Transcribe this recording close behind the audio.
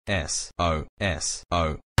S O S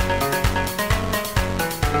O.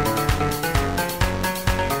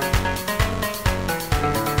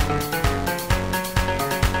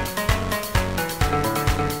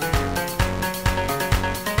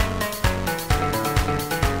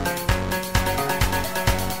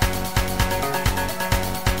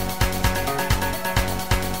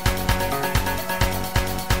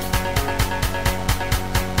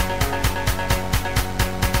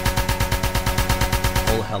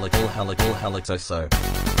 All helic Soso.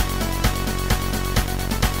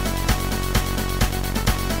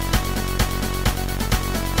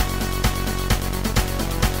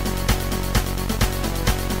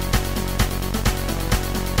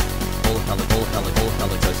 All helic Soso.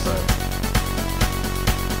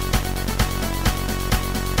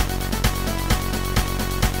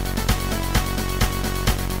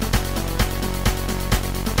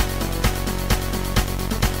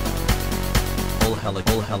 All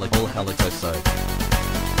helic Soso. All helic Soso.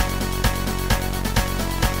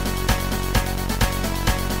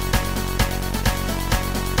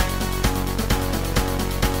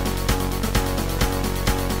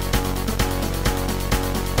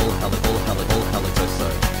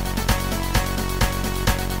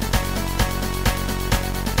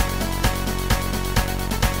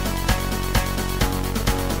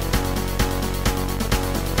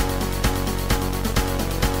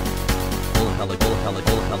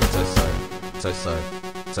 Soso,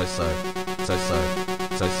 Soso, Soso,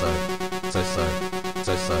 Soso, Soso,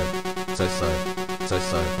 Soso, Soso,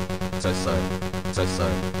 Soso, Soso,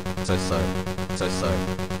 Soso, Soso, Soso,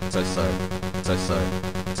 Soso, Soso,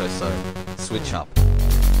 Soso. Switch up.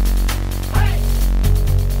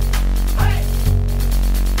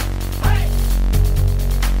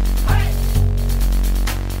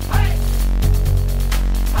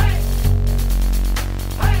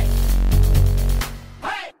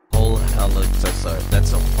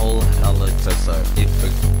 That's a whole helic Soso. If a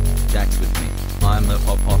jacks with me, I'm a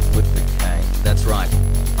pop-off with the K. That's right,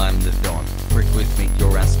 I'm the Don. Frick with me,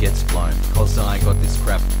 your ass gets blown. Cause I got this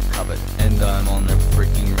crap covered, and I'm on a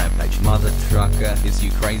freaking rampage. Mother trucker, is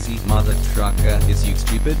you crazy? Mother trucker, is you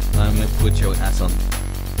stupid? I'ma put your ass on,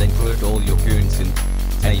 then put all your goons in.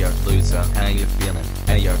 Ayo, loser, how you feeling?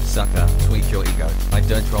 Ayo, sucker, tweak your ego. I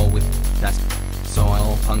don't roll with that, so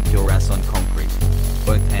I'll punk your ass on concrete.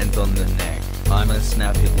 Both hands on the neck. I'ma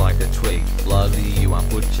snap it like a twig. Bloody you up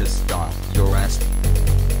with your style. Your ass.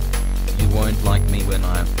 You won't like me when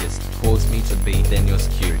I'm pissed. Cause me to be, then you're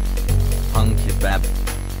skewed. Punk kebab.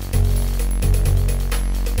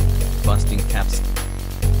 Busting caps.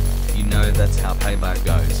 You know that's how payback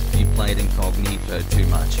goes. You played incognito too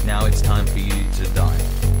much. Now it's time for you to die.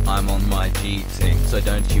 I'm on my G team, so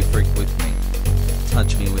don't you freak with me.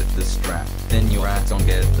 Touch me with the strap, then your ass don't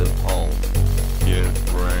get the pole. Yeah,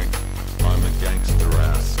 Greg, I'm a gangster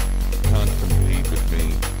ass. Can't compete with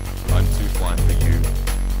me. I'm too fly for you.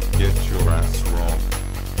 Get your ass wrong.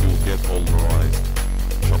 You'll get polarized.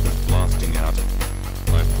 Choppers blasting out.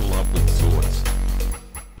 I pull up with swords.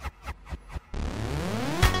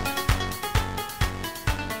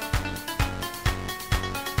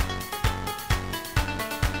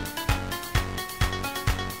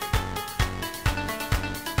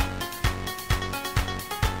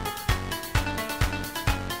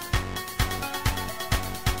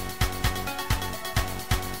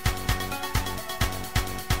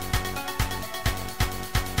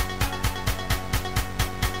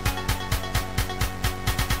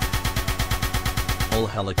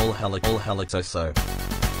 All helic Soso.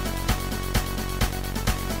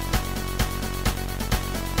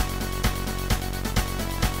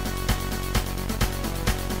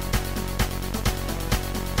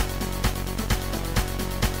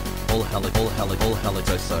 All helic Soso. All helic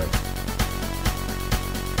Soso.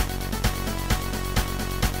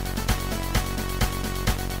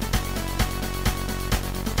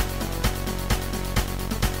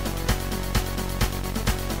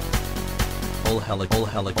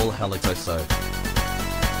 All helic Soso.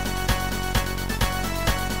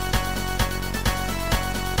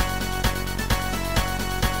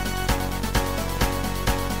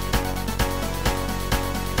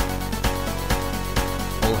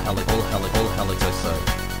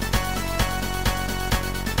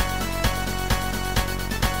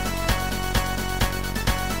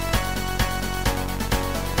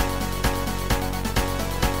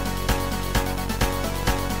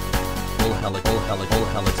 All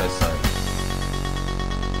helic Soso.